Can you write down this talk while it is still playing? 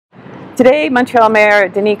Today, Montreal Mayor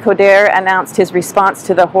Denis Coderre announced his response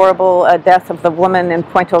to the horrible death of the woman in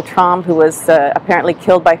Pointe-aux-Trembles who was apparently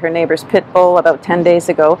killed by her neighbor's pit bull about 10 days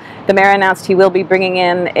ago. The mayor announced he will be bringing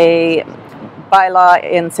in a bylaw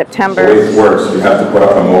in September. The way it works, you have to put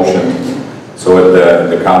up a motion. So at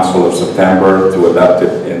the Council of September to adopt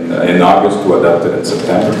it in August, to adopt it in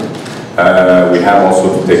September. We have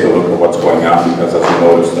also to take a look at what's going on because, as you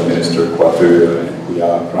noticed, the Minister Coiffeur,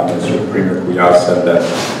 Prime Minister Premier Couillard said that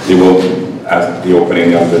they will, at the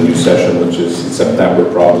opening of the new session, which is in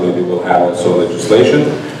September probably, they will have also legislation.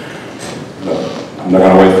 I'm not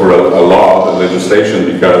going to wait for a law, the legislation,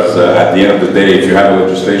 because at the end of the day, if you have a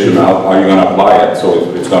legislation, how are you going to apply it?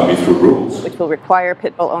 So it's going to be through rules. Which will require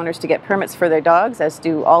pit bull owners to get permits for their dogs, as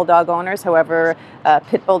do all dog owners. However,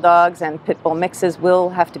 pit bull dogs and pit bull mixes will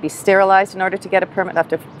have to be sterilized in order to get a permit. They have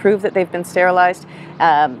to prove that they've been sterilized.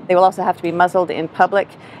 They will also have to be muzzled in public.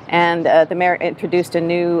 And the mayor introduced a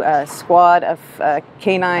new squad of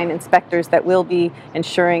canine inspectors that will be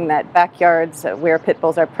ensuring that backyards where pit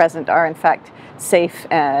bulls are present are in fact safe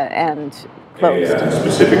and closed.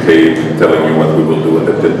 Specifically telling you what we will do with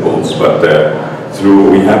the pit bulls, but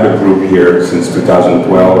we have a group here since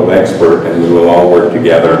 2012 of experts, and we will all work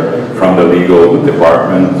together from the legal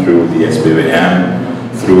department through the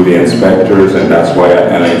SPVM, through the inspectors, and that's why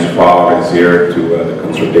NH4 is here to the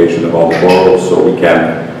consultation of all the boroughs, so we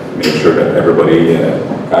can make sure that everybody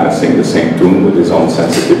kind of sing the same tune with his own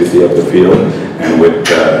sensitivity of the field and with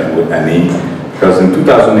Annie. Because in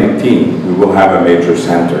 2018, we will have a major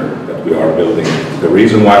center that we are building. The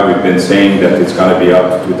reason why we've been saying that it's going to be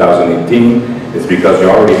up to 2018 is because you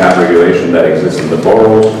already have regulation that exists in the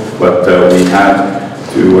boroughs, but we have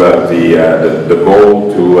to the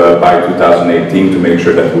goal to by 2018 to make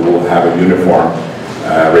sure that we will have a uniform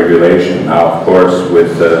regulation. Now, of course,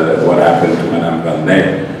 with what happened to Madame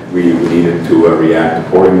Valnet, we needed to react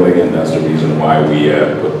accordingly, and that's the reason why we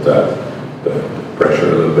put the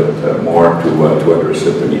pressure a little bit more to address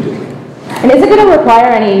it immediately. And is it going to require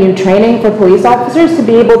any new training for police officers to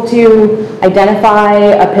be able to identify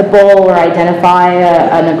a pit bull or identify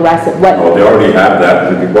an aggressive weapon? Oh, they already have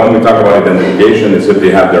that. When we talk about identification, is if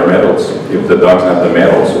they have their medals, if the dogs have the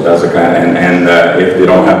medals, so that's the kind. And if they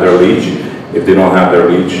don't have their leash,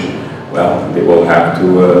 well, they will have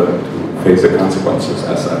to face the consequences.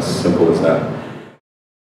 As simple as that.